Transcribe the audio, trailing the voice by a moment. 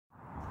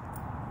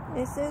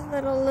This is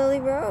little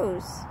Lilly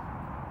Rose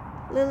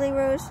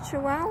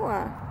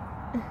Chihuahua.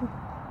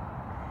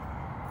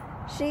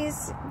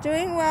 She's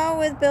doing well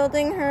with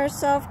building her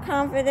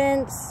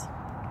self-confidence.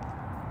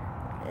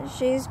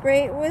 She's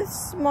great with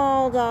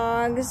small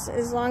dogs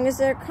as long as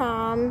they're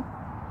calm.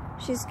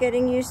 She's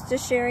getting used to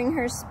sharing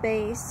her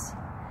space.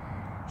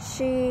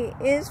 She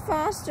is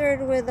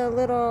fostered with a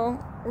little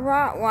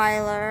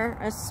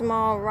Rottweiler, a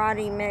small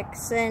Rottie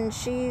mix, and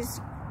she's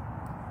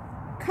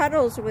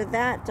cuddles with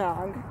that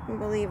dog,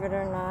 believe it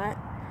or not.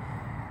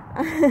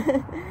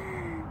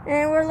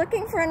 And we're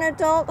looking for an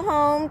adult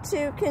home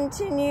to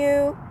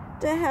continue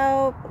to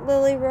help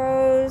Lilly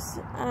Rose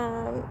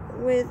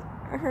with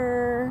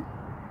her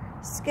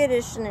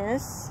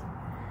skittishness.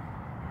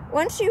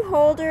 Once you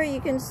hold her, you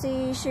can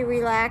see she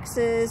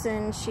relaxes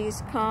and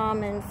she's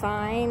calm and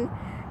fine.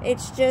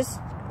 It's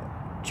just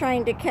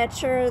trying to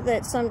catch her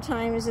that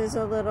sometimes is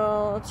a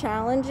little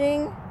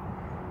challenging,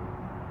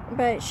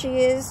 but she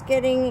is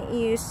getting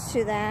used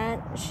to that.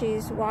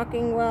 She's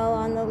walking well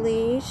on the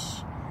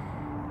leash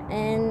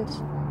and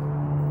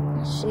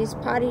she's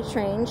potty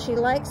trained. She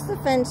likes the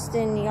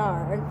fenced-in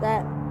yard.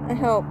 That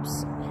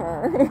helps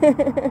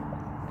her.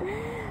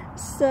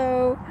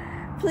 So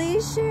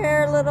please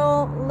share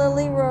little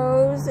Lilly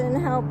Rose and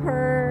help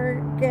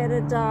her get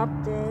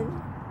adopted.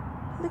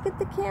 Look at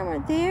the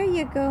camera. There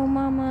you go,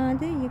 Mama.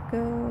 There you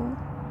go.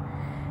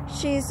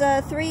 She's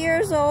 3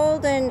 years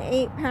old and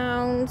 8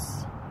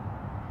 pounds.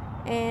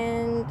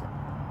 And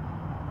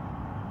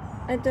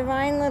a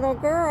divine little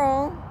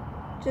girl.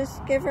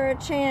 Just give her a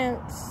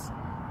chance.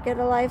 Get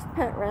a life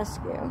pet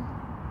rescue.